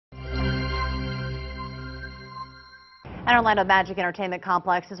And Orlando Magic Entertainment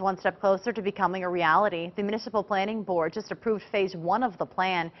Complex is one step closer to becoming a reality. The Municipal Planning Board just approved Phase 1 of the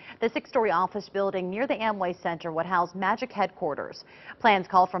plan. The 6-story office building near the Amway Center would house Magic headquarters. Plans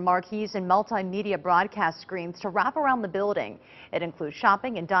call for marquees and multimedia broadcast screens to wrap around the building. It includes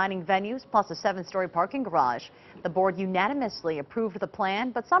shopping and dining venues, plus a 7-story parking garage. The board unanimously approved the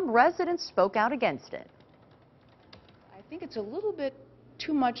plan, but some residents spoke out against it. I think it's a little bit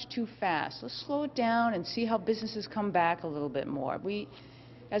too much too fast. Let's slow it down and see how businesses come back a little bit more.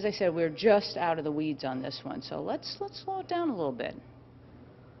 As I said, we're just out of the weeds on this one, so let's slow it down a little bit.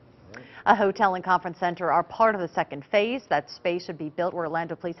 A hotel and conference center are part of the second phase. That space would be built where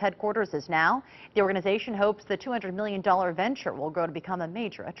Orlando Police Headquarters is now. The organization hopes the $200 million venture will grow to become a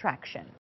major attraction.